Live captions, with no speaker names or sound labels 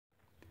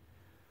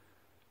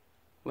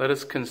Let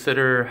us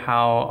consider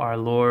how our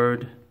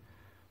Lord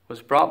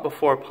was brought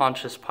before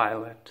Pontius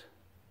Pilate,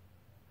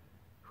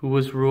 who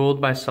was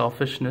ruled by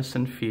selfishness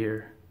and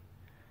fear.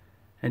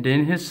 And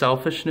in his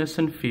selfishness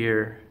and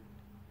fear,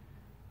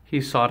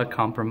 he sought a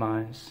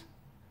compromise,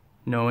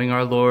 knowing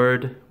our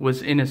Lord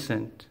was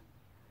innocent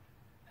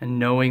and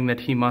knowing that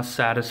he must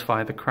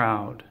satisfy the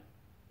crowd.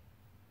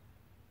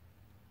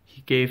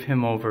 He gave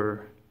him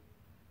over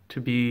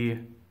to be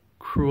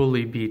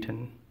cruelly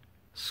beaten,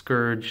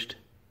 scourged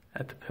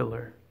at the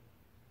pillar.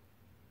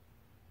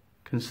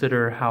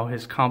 Consider how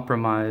his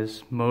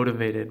compromise,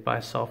 motivated by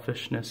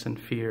selfishness and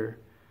fear,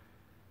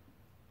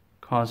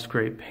 caused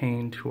great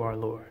pain to our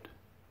Lord.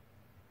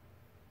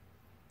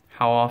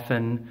 How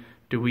often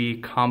do we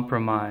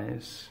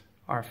compromise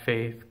our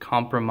faith,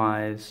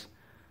 compromise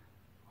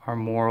our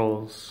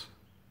morals?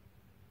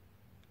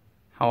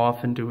 How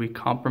often do we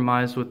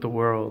compromise with the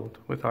world,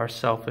 with our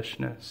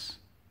selfishness?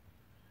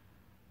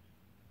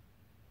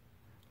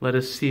 Let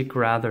us seek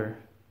rather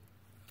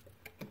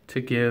to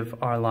give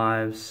our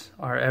lives,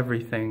 our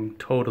everything,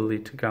 totally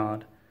to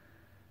God,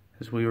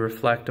 as we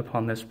reflect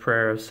upon this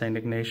prayer of St.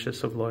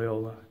 Ignatius of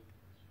Loyola.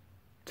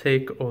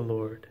 Take, O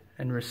Lord,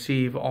 and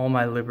receive all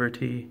my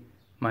liberty,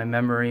 my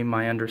memory,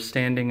 my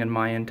understanding, and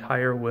my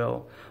entire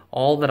will,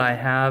 all that I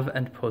have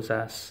and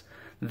possess.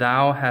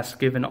 Thou hast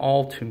given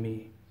all to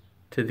me.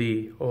 To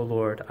thee, O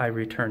Lord, I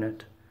return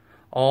it.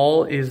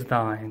 All is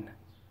thine.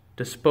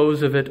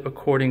 Dispose of it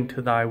according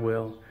to thy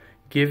will.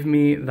 Give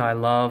me thy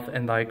love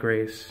and thy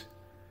grace,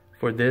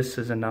 for this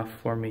is enough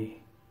for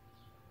me.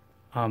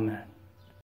 Amen.